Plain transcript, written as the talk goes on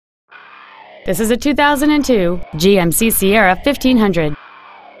This is a 2002 GMC Sierra 1500.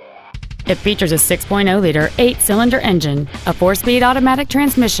 It features a 6.0-liter 8-cylinder engine, a 4-speed automatic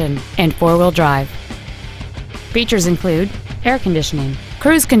transmission, and 4-wheel drive. Features include air conditioning,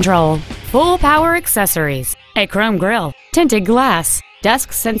 cruise control, full power accessories, a chrome grille, tinted glass,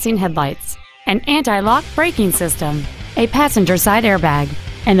 dusk sensing headlights, an anti-lock braking system, a passenger side airbag,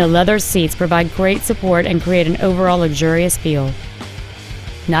 and the leather seats provide great support and create an overall luxurious feel.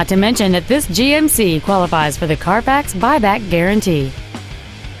 Not to mention that this GMC qualifies for the Carfax buyback guarantee.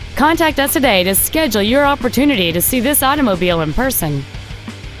 Contact us today to schedule your opportunity to see this automobile in person.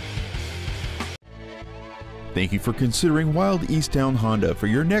 Thank you for considering Wilde East Towne Honda for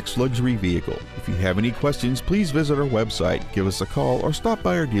your next luxury vehicle. If you have any questions, please visit our website, give us a call, or stop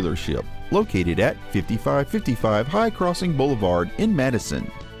by our dealership located at 5555 High Crossing Boulevard in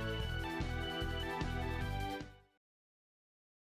Madison.